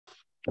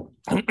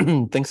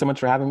Thanks so much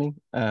for having me.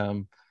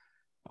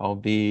 I'll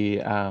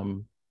be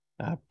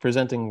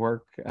presenting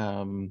work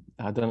done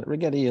at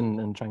Rigetti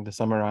and trying to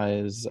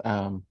summarize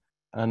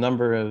a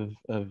number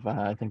of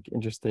I think,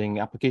 interesting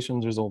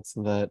applications results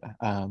that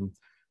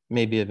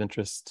may be of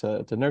interest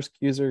to NERSC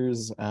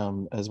users,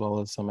 as well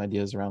as some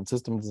ideas around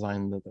system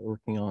design that they're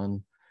working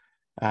on.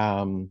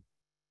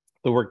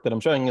 The work that I'm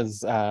showing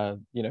is, a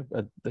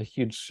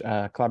huge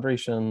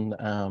collaboration,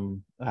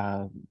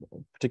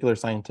 particular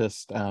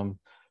scientist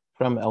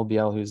from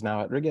LBL who's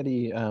now at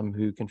Rigetti,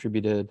 who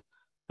contributed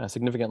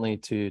significantly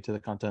to the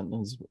content,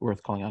 and is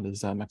worth calling out,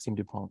 is Maxime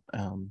Dupont,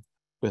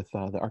 with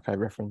the archive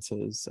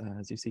references,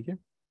 as you see here.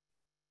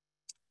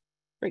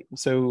 Great.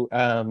 So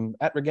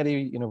at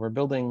Rigetti, we're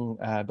building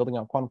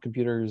out quantum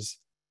computers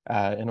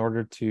in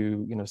order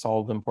to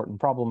solve important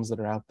problems that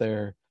are out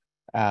there.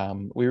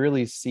 We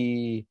really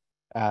see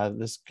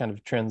this kind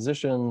of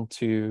transition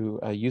to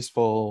a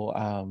useful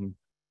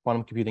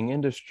quantum computing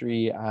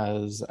industry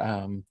as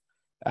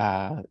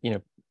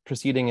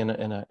proceeding in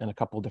a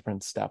couple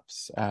different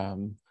steps.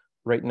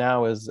 Right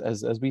now,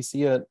 as we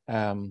see it,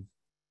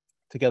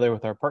 together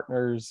with our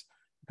partners,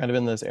 kind of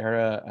in this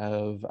era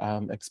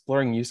of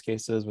exploring use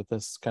cases with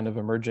this kind of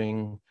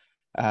emerging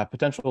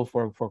potential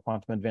for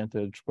quantum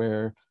advantage,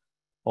 where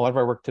a lot of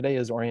our work today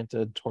is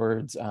oriented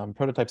towards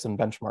prototypes and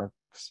benchmarks.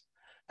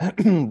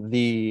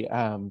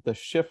 The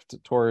shift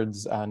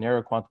towards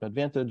narrow quantum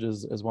advantage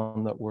is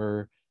one that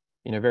we're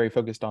very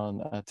focused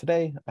on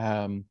today,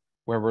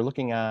 where we're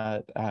looking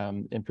at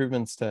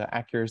improvements to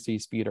accuracy,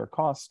 speed, or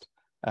cost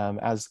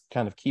as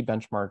kind of key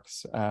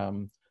benchmarks.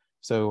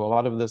 So a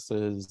lot of this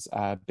is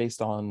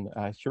based on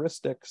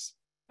heuristics,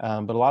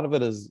 but a lot of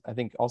it is, I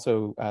think,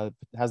 also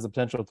has the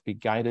potential to be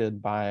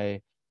guided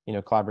by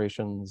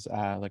collaborations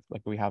like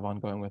we have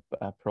ongoing with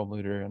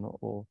Perlmutter, and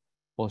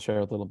we'll share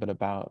a little bit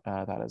about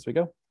that as we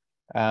go.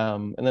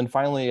 And then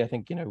finally, I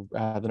think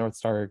the North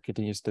Star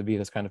continues to be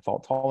this kind of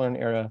fault tolerant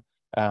era.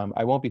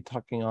 I won't be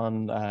talking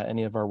on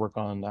any of our work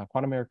on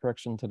quantum error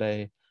correction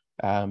today,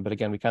 but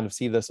again, we kind of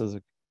see this as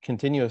a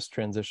continuous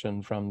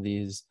transition from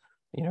these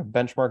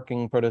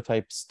benchmarking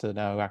prototypes to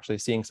now actually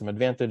seeing some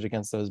advantage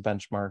against those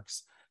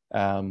benchmarks,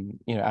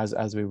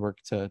 as we work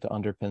to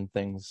underpin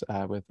things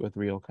with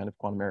real kind of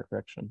quantum error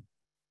correction.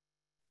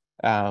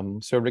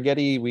 So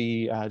Rigetti,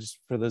 we just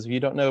for those of you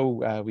who don't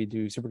know, we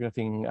do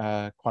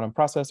superconducting quantum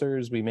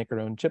processors. We make our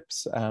own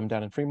chips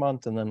down in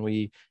Fremont, and then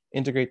we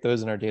integrate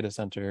those in our data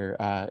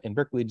center in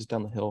Berkeley, just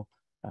down the hill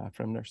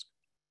from NERSC.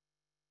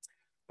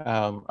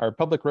 Our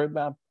public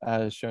roadmap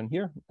is shown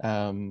here.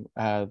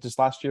 Just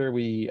last year,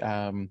 we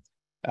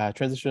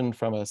transitioned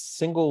from a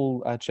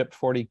single chip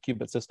 40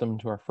 qubit system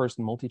to our first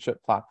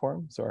multi-chip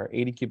platform. So our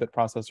 80 qubit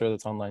processor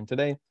that's online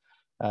today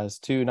has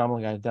two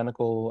nominally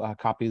identical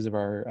copies of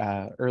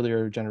our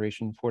earlier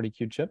generation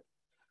 40Q chip.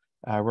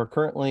 We're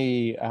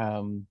currently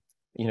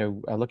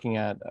looking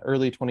at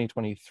early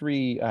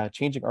 2023,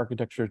 changing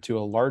architecture to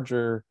a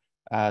larger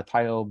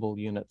tileable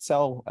unit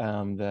cell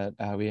that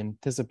we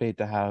anticipate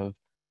to have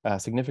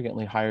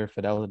significantly higher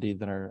fidelity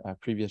than our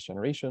previous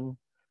generation.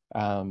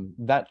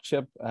 That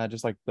chip,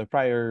 just like the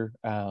prior,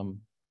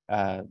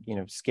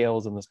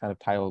 scales in this kind of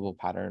tileable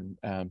pattern.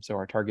 So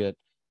our target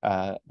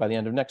by the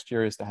end of next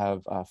year is to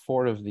have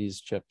 4 of these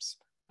chips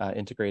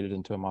integrated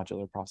into a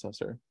modular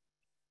processor.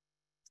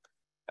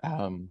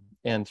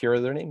 And here are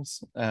their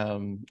names.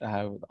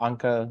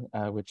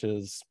 Anka, which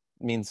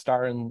means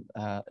star in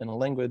a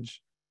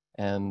language,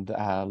 and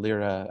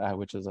Lyra,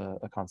 which is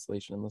a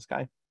constellation in the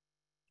sky.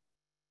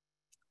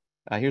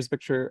 Here's a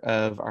picture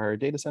of our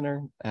data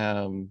center.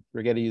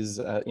 Rigetti's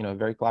a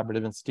very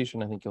collaborative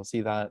institution. I think you'll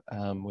see that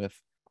with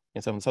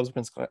some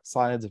subsequent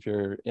slides. If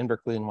you're in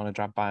Berkeley and want to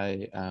drop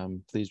by,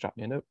 please drop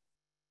me a note.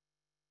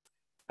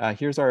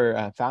 Here's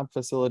our fab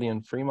facility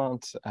in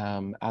Fremont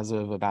as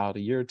of about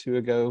a year or two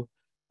ago.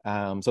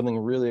 Something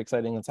really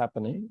exciting that's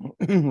happening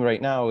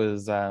right now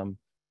is we're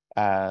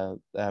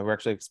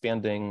actually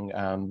expanding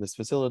this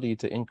facility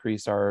to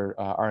increase our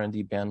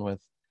R&D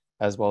bandwidth,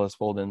 as well as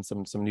fold in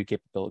some new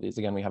capabilities.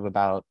 Again, we have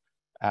about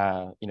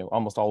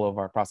almost all of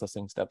our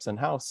processing steps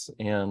in-house,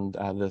 and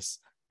this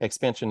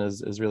expansion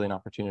is really an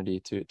opportunity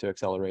to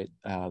accelerate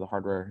the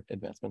hardware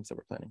advancements that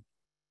we're planning.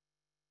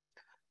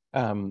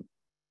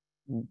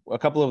 A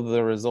couple of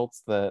the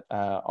results that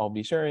I'll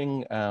be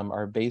sharing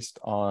are based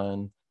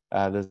on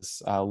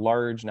this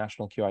large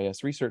national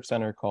QIS research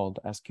center called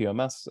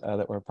SQMS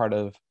that we're part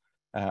of.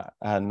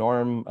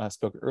 Norm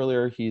spoke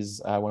earlier.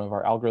 He's one of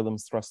our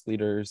algorithms thrust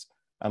leaders.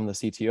 I'm the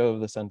CTO of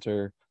the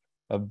center.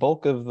 A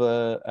bulk of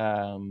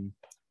the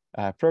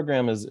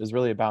program is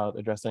really about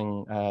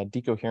addressing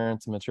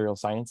decoherence in material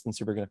science and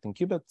superconducting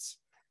qubits.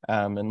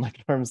 And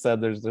like Norm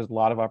said, there's a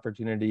lot of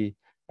opportunity,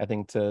 I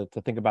think, to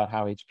think about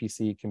how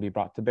HPC can be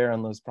brought to bear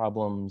on those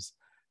problems.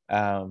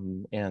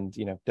 And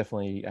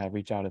definitely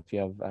reach out if you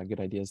have good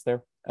ideas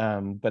there.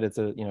 But it's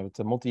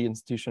a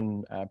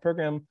multi-institution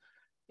program,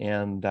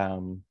 and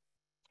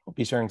we'll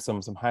be sharing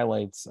some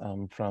highlights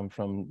from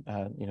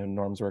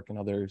Norm's work and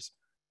others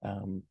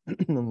in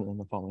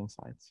the following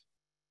slides.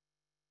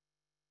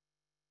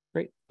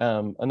 Great.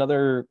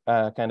 Another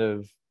kind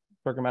of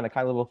programmatic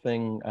high-level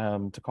thing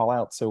to call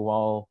out. So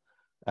while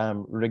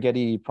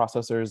Rigetti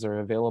processors are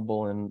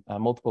available in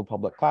multiple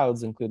public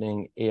clouds,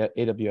 including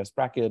AWS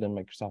Braket and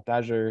Microsoft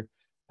Azure,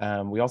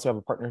 we also have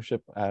a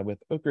partnership with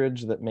Oak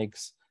Ridge that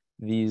makes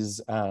these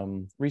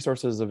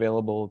resources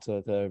available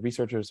to the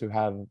researchers who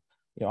have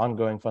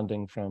ongoing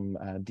funding from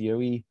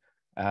DOE.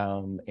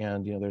 And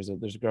there's a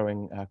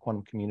growing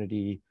quantum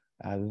community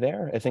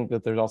there. I think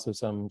that there's also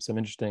some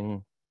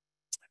interesting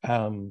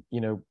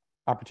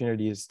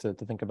opportunities to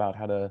think about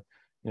how to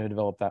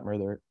develop that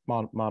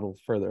model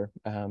further.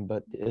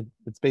 But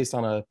it's based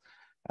on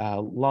a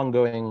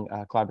long-going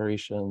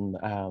collaboration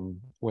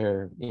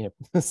where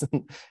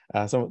some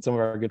of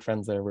our good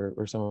friends there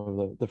were some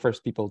of the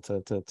first people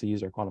to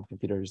use our quantum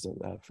computers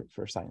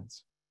for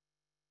science.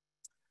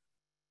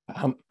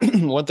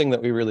 One thing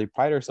that we really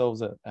pride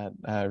ourselves at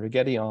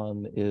Rigetti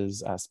on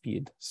is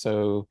speed.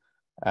 So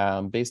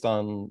based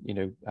on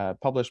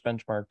published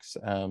benchmarks,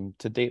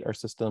 to date our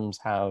systems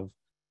have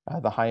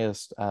the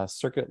highest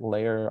circuit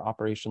layer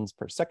operations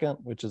per second,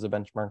 which is a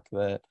benchmark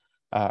that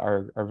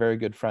our very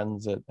good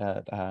friends at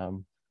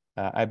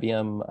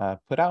IBM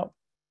put out.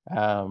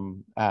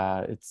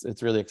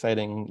 It's really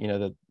exciting,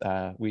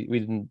 that we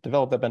didn't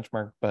develop that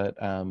benchmark, but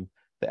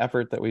the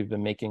effort that we've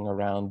been making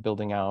around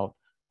building out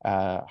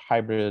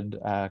hybrid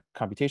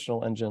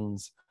computational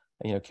engines,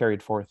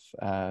 carried forth,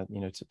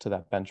 to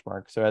that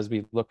benchmark. So as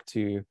we look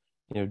to,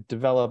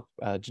 develop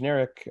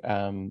generic,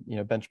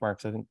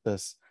 benchmarks, I think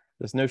this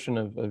notion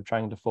of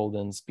trying to fold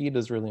in speed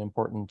is really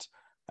important.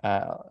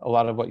 A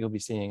lot of what you'll be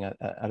seeing out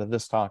of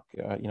this talk,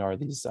 are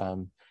these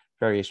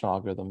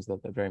variational algorithms that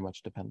very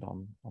much depend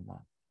on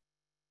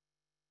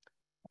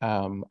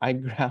that. I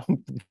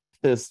grabbed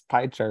this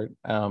pie chart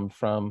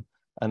from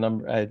a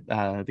number.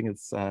 I think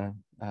it's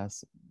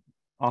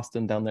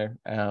Austin down there.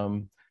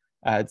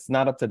 It's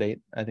not up to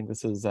date. I think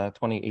this is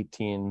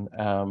 2018.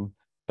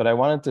 But I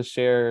wanted to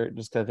share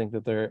just because I think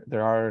that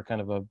there are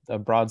kind of a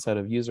broad set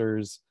of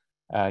users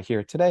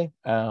here today.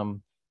 I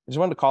just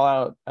wanted to call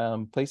out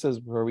places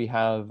where we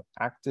have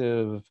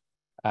active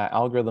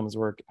algorithms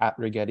work at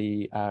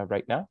Rigetti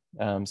right now.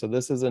 So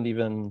this isn't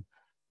even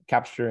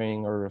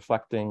capturing or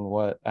reflecting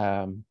what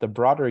the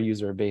broader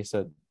user base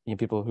at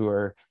people who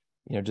are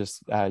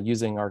just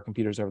using our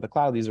computers over the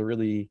cloud. These are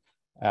really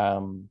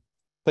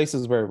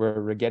places where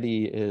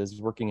Rigetti is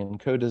working in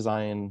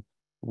co-design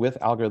with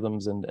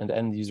algorithms and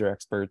end user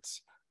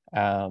experts.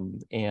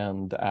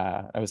 And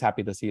I was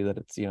happy to see that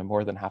it's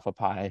more than half a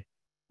pie.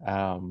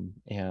 And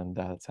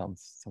it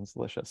sounds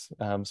delicious.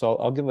 So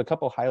I'll give a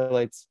couple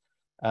highlights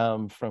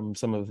from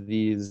some of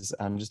these,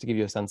 just to give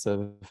you a sense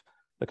of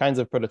the kinds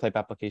of prototype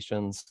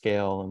applications,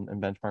 scale,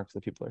 and benchmarks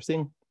that people are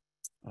seeing.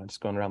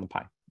 Just going around the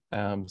pie.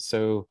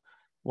 So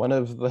one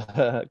of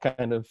the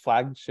kind of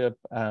flagship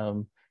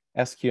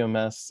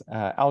SQMS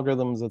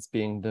algorithms that's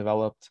being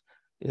developed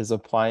is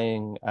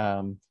applying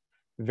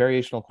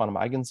variational quantum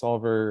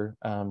eigensolver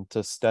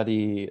to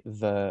study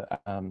the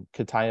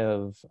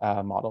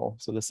Kitaev model.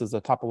 So this is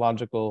a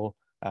topological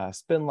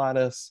spin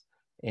lattice,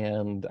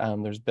 and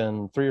there's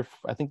been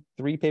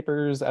three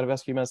papers out of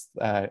SQMS.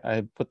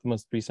 I put the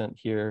most recent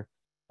here.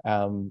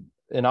 An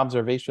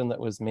observation that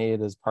was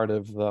made as part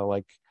of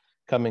the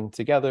coming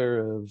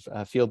together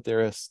of field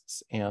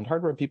theorists and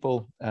hardware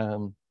people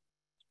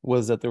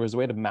was that there was a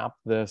way to map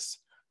this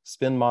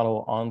spin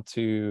model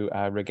onto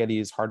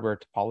Rigetti's hardware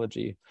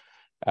topology.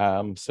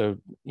 So,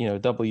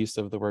 double use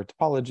of the word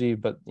topology,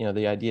 but,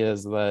 the idea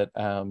is that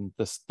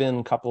the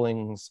spin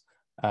couplings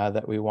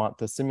that we want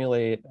to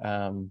simulate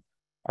are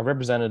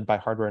represented by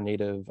hardware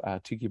native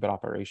 2-qubit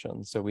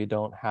operations. So we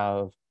don't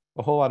have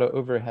a whole lot of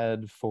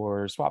overhead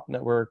for swap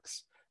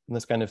networks and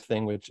this kind of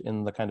thing, which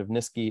in the kind of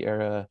NISQI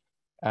era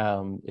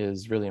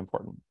is really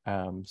important.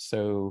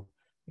 So,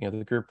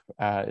 the group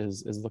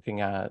is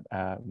looking at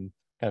kind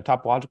of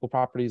topological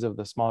properties of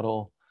this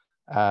model.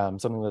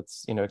 Something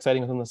that's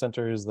exciting within the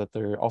center is that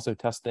they're also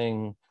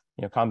testing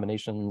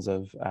combinations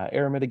of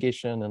error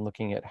mitigation and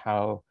looking at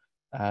how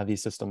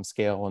these systems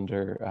scale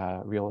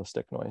under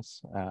realistic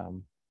noise.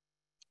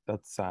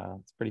 That's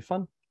it's pretty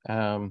fun.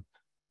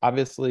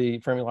 Obviously,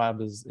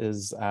 Fermilab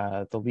is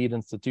the lead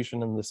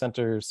institution in the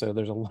center, so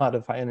there's a lot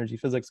of high energy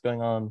physics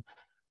going on.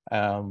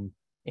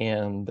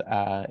 And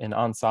an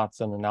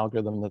ansatz and an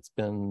algorithm that's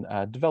been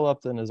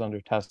developed and is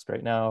under test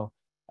right now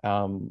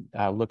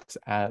looks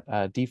at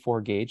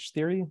D4 gauge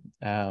theory.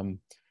 And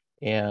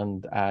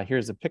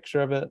here's a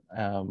picture of it.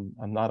 I'm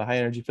not a high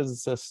energy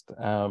physicist,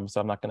 so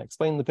I'm not going to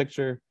explain the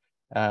picture,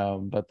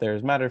 but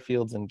there's matter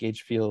fields and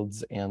gauge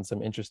fields and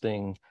some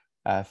interesting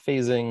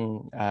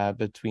phasing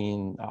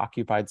between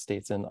occupied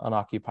states and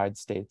unoccupied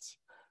states.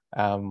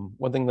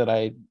 One thing that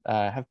I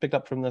have picked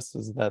up from this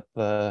is that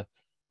the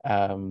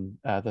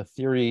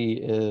theory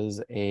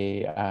is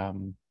it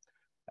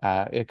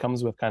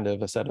comes with kind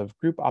of a set of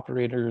group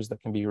operators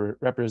that can be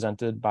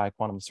represented by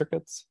quantum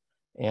circuits,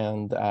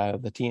 and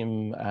the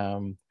team,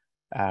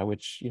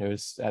 which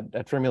is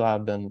at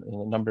Fermilab and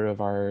a number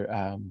of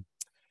our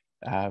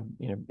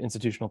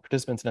institutional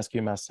participants in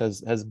SQMS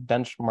has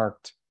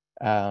benchmarked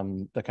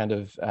the kind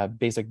of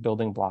basic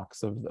building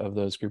blocks of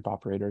those group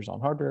operators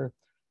on hardware.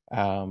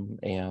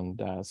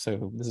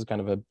 So this is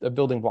kind of a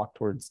building block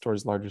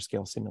towards larger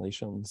scale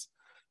simulations.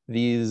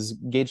 These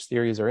gauge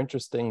theories are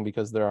interesting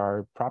because there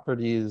are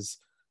properties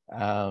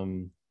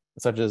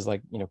such as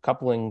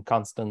coupling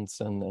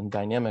constants and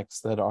dynamics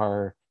that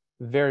are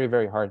very,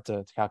 very hard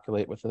to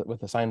calculate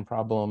with a sign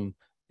problem.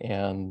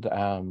 And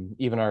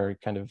even our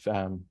kind of,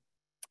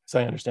 so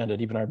I understand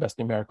it, even our best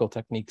numerical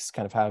techniques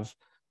kind of have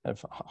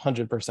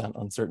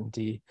 100%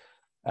 uncertainty.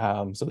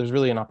 So there's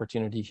really an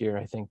opportunity here,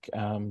 I think,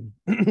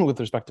 with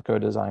respect to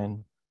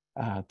co-design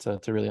to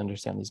really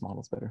understand these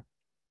models better.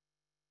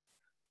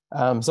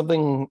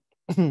 Something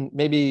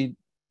maybe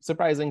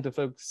surprising to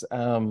folks,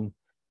 one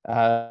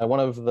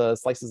of the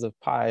slices of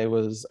pie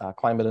was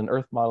climate and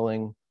earth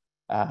modeling.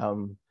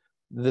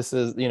 This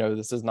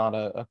is not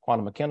a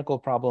quantum mechanical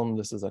problem.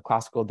 This is a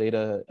classical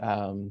data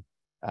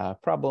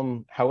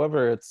problem.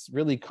 However, it's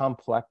really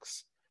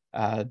complex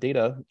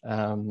data,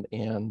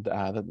 and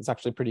that's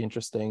actually pretty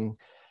interesting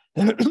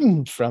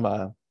from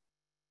a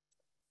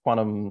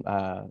quantum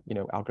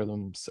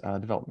algorithms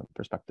development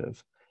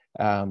perspective.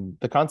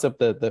 The concept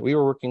that we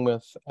were working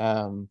with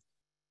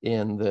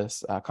in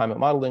this climate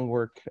modeling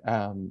work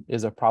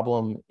is a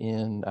problem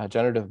in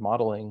generative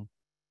modeling,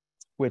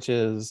 which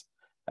is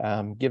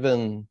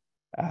given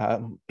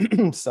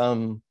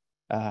some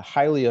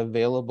highly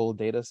available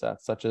data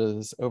sets, such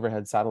as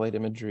overhead satellite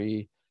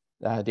imagery,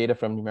 data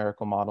from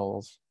numerical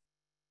models,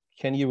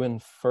 can you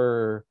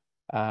infer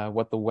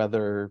what the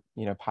weather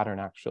pattern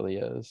actually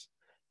is?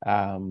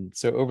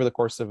 So over the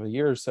course of a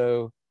year or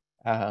so,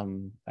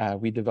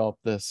 we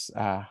developed this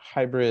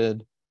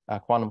hybrid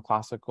quantum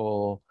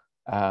classical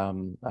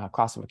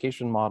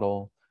classification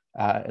model.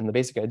 And the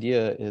basic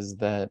idea is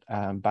that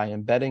by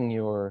embedding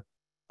your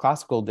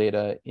classical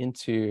data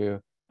into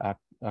a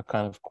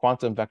kind of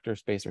quantum vector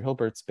space or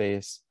Hilbert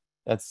space,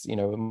 that's a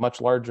much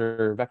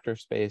larger vector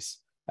space.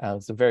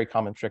 It's a very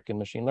common trick in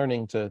machine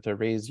learning to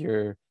raise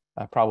your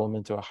problem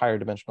into a higher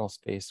dimensional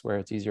space where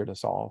it's easier to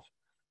solve.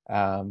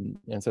 And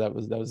so that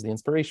was the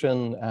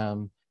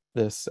inspiration.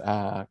 This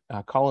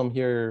column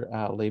here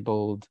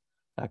labeled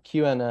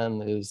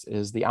QNN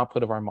is the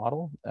output of our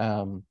model.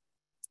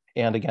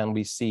 And again,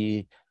 we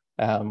see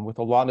with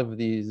a lot of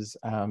these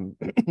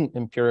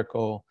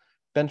empirical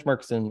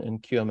benchmarks in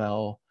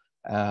QML,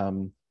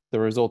 the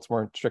results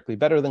weren't strictly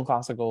better than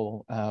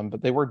classical,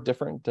 but they were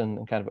different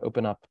and kind of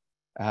open up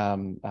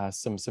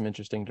some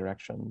interesting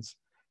directions.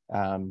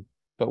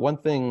 But one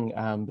thing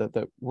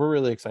that we're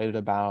really excited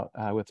about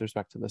with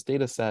respect to this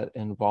data set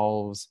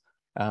involves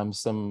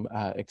some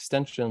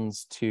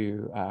extensions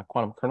to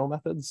quantum kernel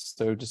methods.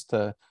 So just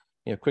to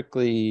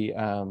quickly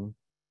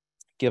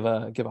give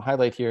a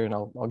highlight here, and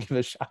I'll give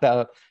a shout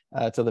out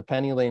to the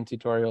Penny Lane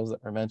tutorials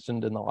that were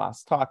mentioned in the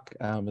last talk.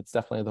 It's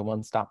definitely the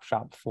one-stop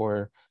shop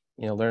for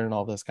learning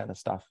all this kind of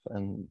stuff.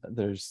 And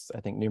there's, I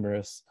think,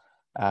 numerous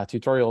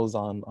tutorials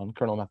on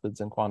kernel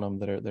methods in quantum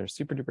that are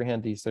super duper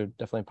handy. So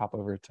definitely pop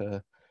over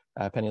to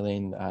Penny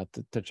Lane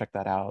to check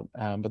that out.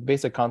 But the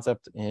basic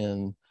concept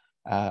in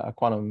a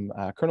quantum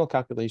kernel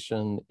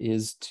calculation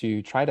is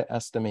to try to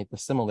estimate the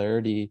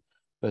similarity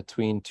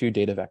between two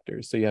data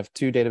vectors. So you have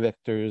two data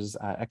vectors,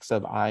 x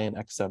sub I and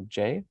x sub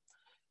j,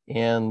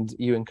 and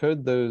you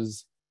encode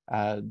those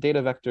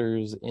data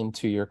vectors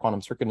into your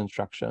quantum circuit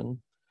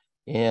instruction.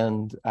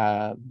 And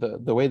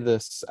the way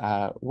this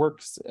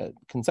works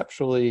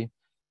conceptually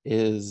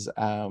is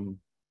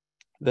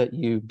that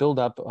you build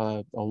up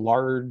a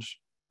large,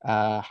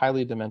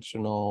 highly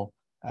dimensional,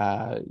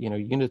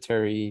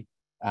 unitary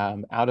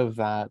out of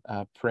that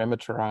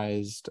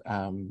parameterized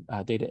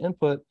data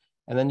input,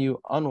 and then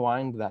you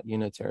unwind that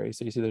unitary.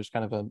 So you see there's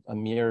kind of a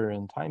mirror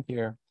in time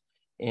here,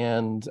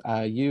 and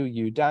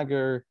U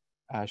dagger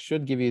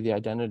should give you the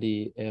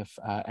identity if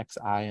xi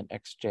and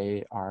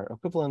xj are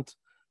equivalent.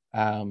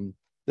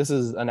 This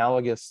is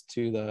analogous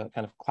to the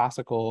kind of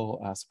classical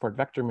support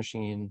vector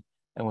machine.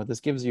 And what this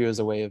gives you is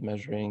a way of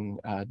measuring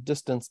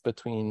distance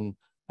between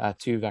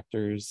two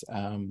vectors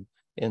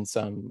in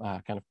some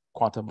kind of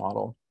quantum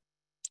model.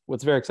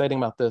 What's very exciting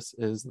about this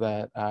is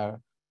that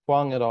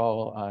Huang et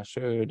al.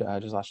 Showed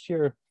just last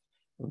year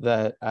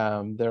that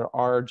there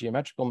are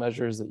geometrical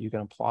measures that you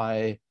can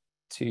apply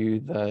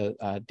to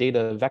the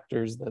data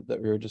vectors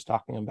that we were just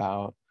talking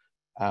about,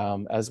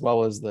 as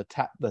well as the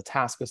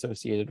task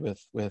associated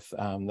with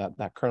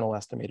that kernel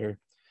estimator.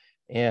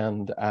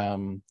 And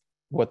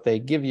what they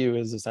give you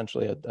is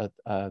essentially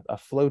a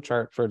flow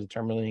chart for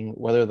determining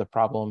whether the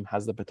problem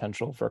has the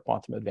potential for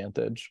quantum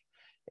advantage.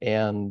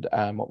 And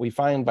what we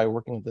find by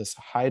working with this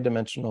high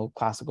dimensional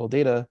classical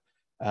data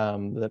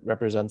that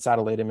represents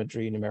satellite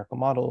imagery, numerical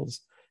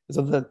models, is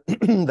that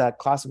that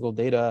classical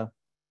data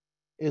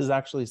is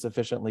actually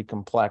sufficiently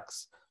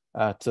complex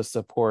to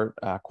support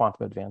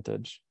quantum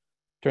advantage.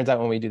 Turns out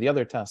when we do the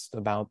other test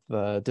about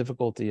the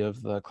difficulty of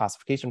the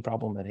classification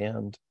problem at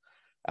hand,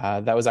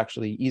 that was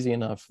actually easy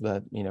enough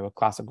that a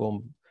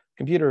classical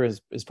computer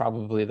is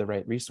probably the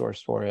right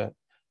resource for it.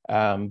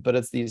 But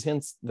it's these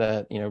hints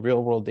that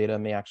real world data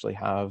may actually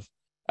have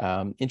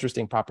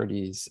interesting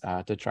properties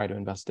to try to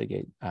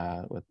investigate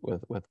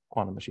with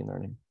quantum machine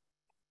learning.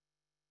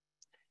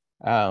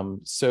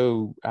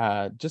 So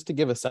just to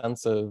give a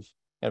sense of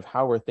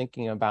how we're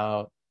thinking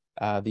about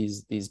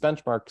these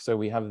benchmarks. So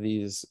we have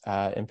these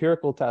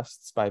empirical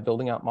tests by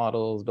building out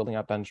models, building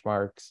out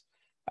benchmarks,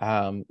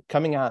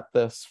 coming at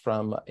this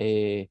from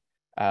a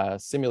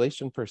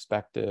simulation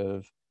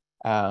perspective.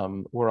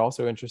 We're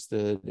also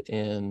interested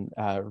in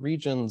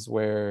regions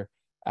where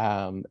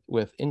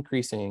with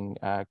increasing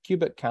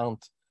qubit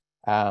count,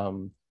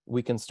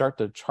 we can start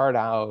to chart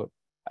out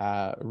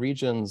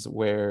regions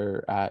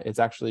where it's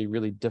actually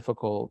really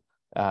difficult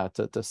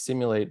to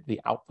simulate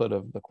the output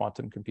of the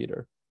quantum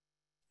computer.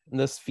 And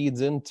this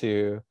feeds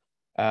into,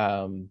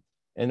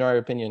 in our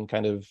opinion,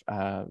 kind of,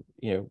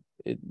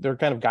 they're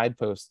kind of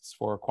guideposts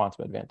for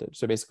quantum advantage.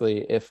 So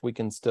basically, if we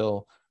can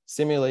still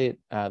simulate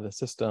the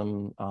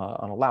system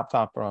on a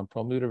laptop or on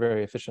Perlmutter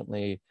very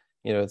efficiently,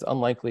 it's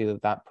unlikely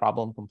that that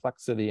problem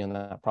complexity and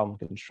that problem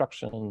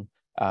construction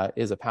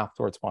is a path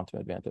towards quantum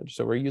advantage.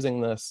 So we're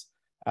using this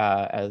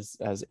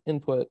as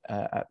input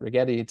at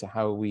Rigetti to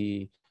how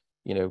we,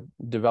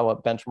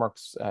 develop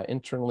benchmarks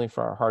internally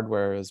for our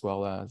hardware as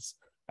well as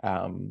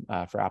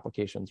for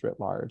applications writ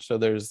large. So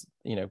there's,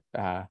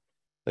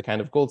 the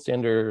kind of gold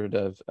standard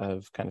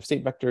of kind of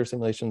state vector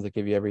simulations that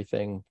give you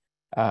everything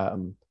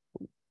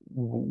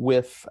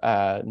with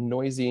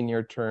noisy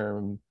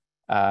near-term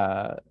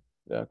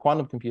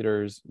quantum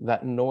computers.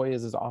 That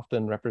noise is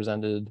often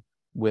represented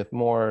with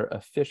more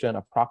efficient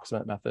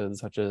approximate methods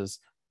such as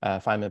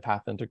Feynman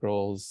path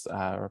integrals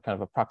or kind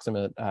of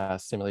approximate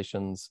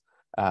simulations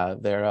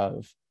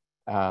thereof.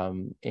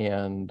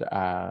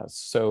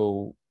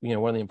 So,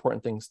 one of the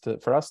important things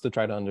for us to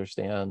try to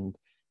understand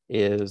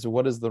is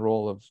what is the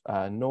role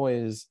of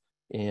noise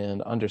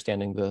in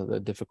understanding the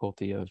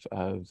difficulty of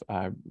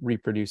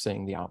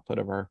reproducing the output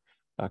of our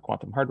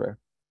quantum hardware.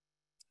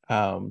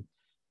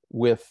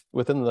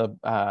 Within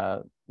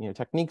the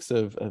techniques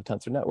of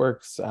tensor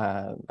networks,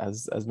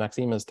 as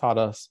Maxime has taught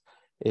us,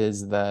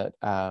 is that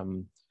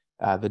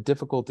the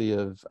difficulty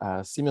of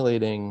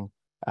simulating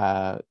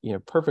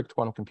perfect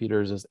quantum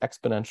computers is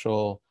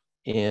exponential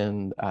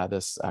in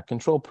this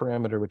control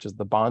parameter, which is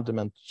the bond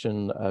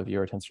dimension of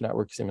your tensor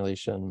network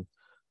simulation,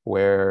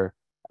 where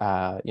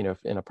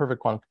if in a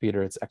perfect quantum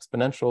computer, it's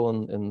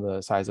exponential in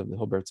the size of the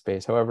Hilbert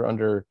space. However,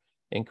 under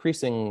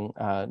increasing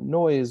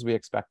noise, we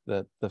expect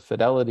that the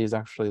fidelity is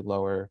actually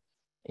lower.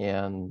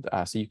 And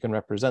so you can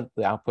represent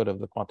the output of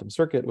the quantum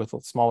circuit with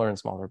a smaller and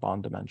smaller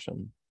bond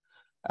dimension.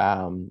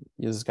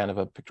 This is kind of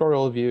a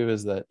pictorial view,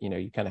 is that,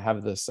 you kind of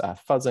have this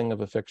fuzzing of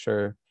a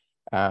fixture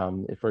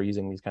if we're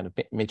using these kind of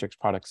matrix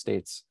product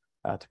states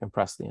to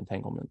compress the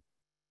entanglement.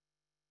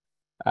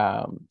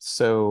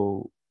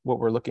 So what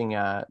we're looking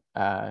at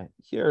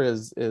here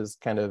is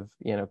kind of,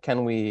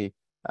 can we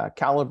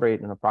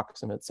calibrate an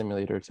approximate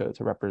simulator to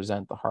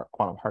represent the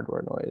quantum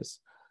hardware noise?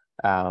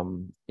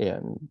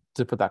 And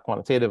to put that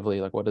quantitatively,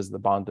 like what is the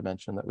bond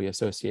dimension that we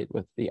associate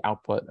with the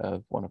output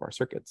of one of our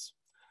circuits?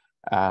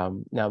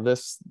 Now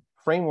this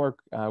framework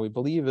we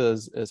believe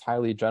is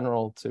highly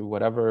general to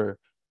whatever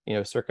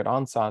circuit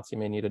ansatz. You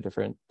may need a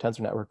different tensor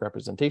network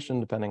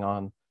representation depending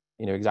on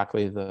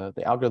exactly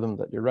the algorithm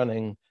that you're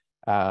running.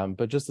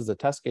 But just as a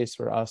test case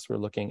for us, we're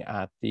looking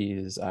at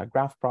these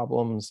graph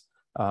problems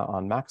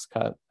on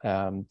MaxCut.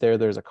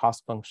 There's a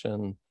cost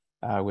function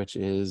which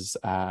is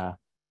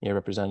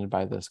represented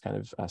by this kind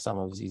of sum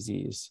of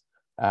ZZs,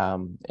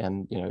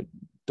 and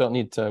don't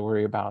need to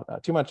worry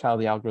about too much how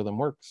the algorithm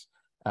works,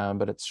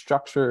 but its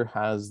structure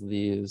has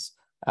these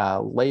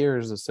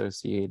layers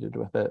associated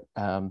with it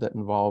that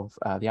involve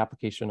the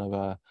application of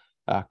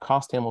a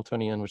cost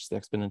Hamiltonian, which is the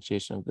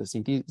exponentiation of the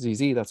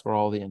ZZ. That's where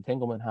all the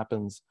entanglement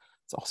happens.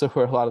 It's also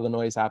where a lot of the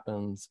noise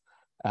happens,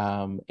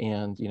 and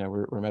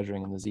we're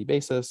measuring in the Z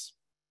basis.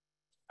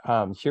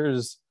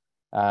 Here's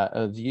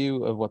a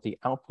view of what the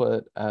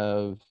output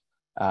of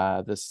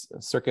this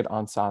circuit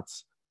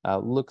ansatz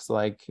looks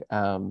like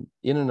in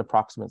an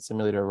approximate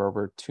simulator where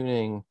we're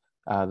tuning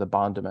the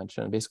bond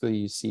dimension. Basically,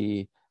 you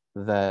see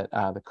that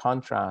the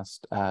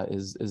contrast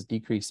is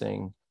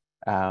decreasing.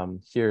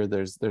 Here,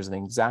 there's an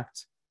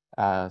exact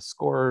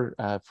score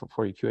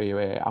for your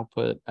QAUA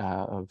output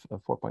of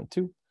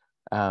 4.2,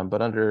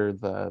 but under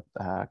the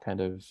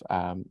kind of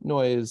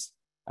noise,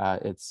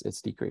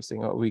 it's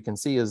decreasing. What we can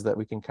see is that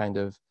we can kind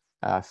of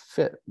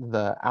fit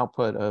the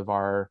output of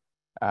our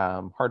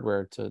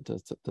hardware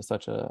to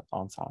such a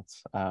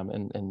ansatz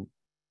and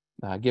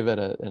give it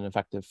an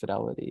effective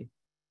fidelity.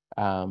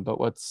 But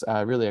what's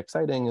really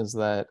exciting is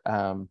that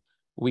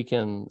we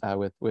can,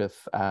 with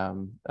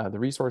the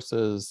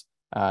resources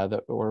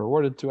that were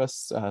awarded to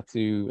us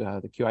through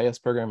the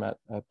QIS program at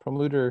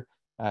Perlmutter,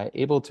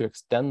 able to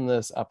extend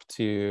this up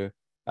to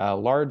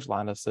large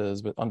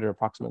lattices with under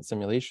approximate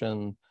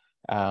simulation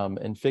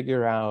and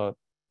figure out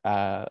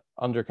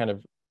under kind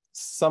of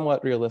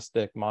somewhat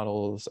realistic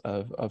models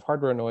of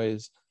hardware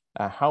noise,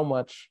 how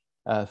much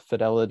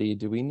fidelity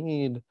do we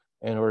need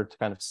in order to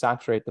kind of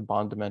saturate the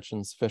bond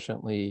dimension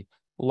sufficiently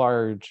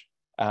large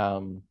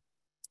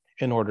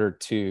in order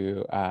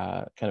to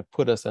kind of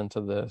put us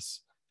into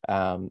this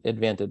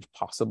advantage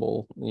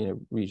possible,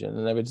 region.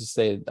 And I would just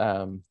say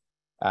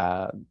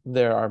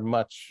there are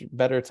much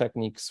better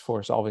techniques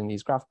for solving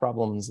these graph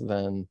problems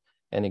than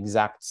an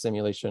exact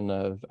simulation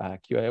of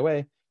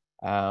QAOA.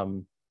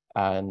 And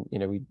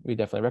we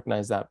definitely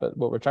recognize that. But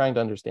what we're trying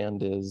to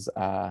understand is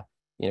how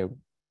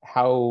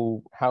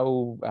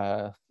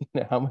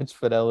how much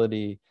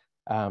fidelity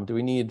do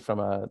we need from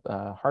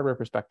a hardware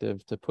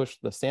perspective to push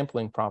the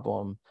sampling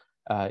problem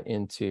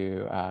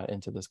into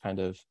this kind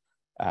of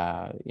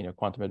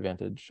quantum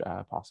advantage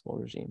possible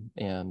regime.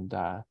 And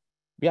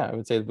yeah, I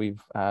would say that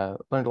we've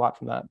learned a lot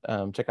from that.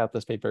 Check out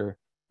this paper,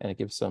 and it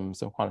gives some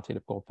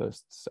quantitative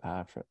goalposts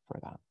for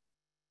that.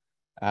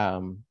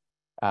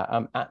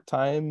 I'm at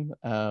time,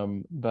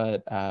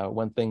 but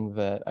one thing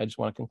that I just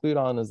want to conclude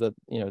on is that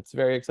it's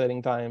very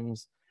exciting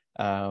times.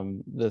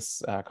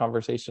 This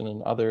conversation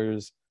and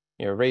others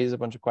raise a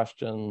bunch of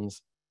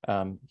questions.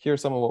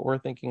 Here's some of what we're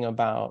thinking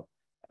about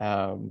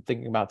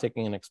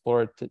taking an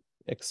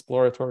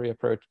exploratory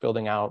approach,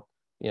 building out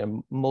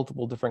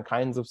multiple different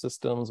kinds of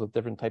systems with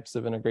different types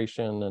of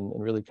integration, and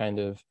really kind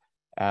of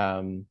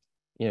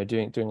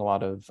doing a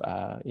lot of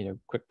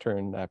quick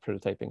turn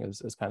prototyping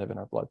is kind of in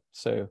our blood.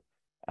 So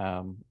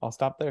I'll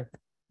stop there.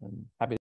 I'm happy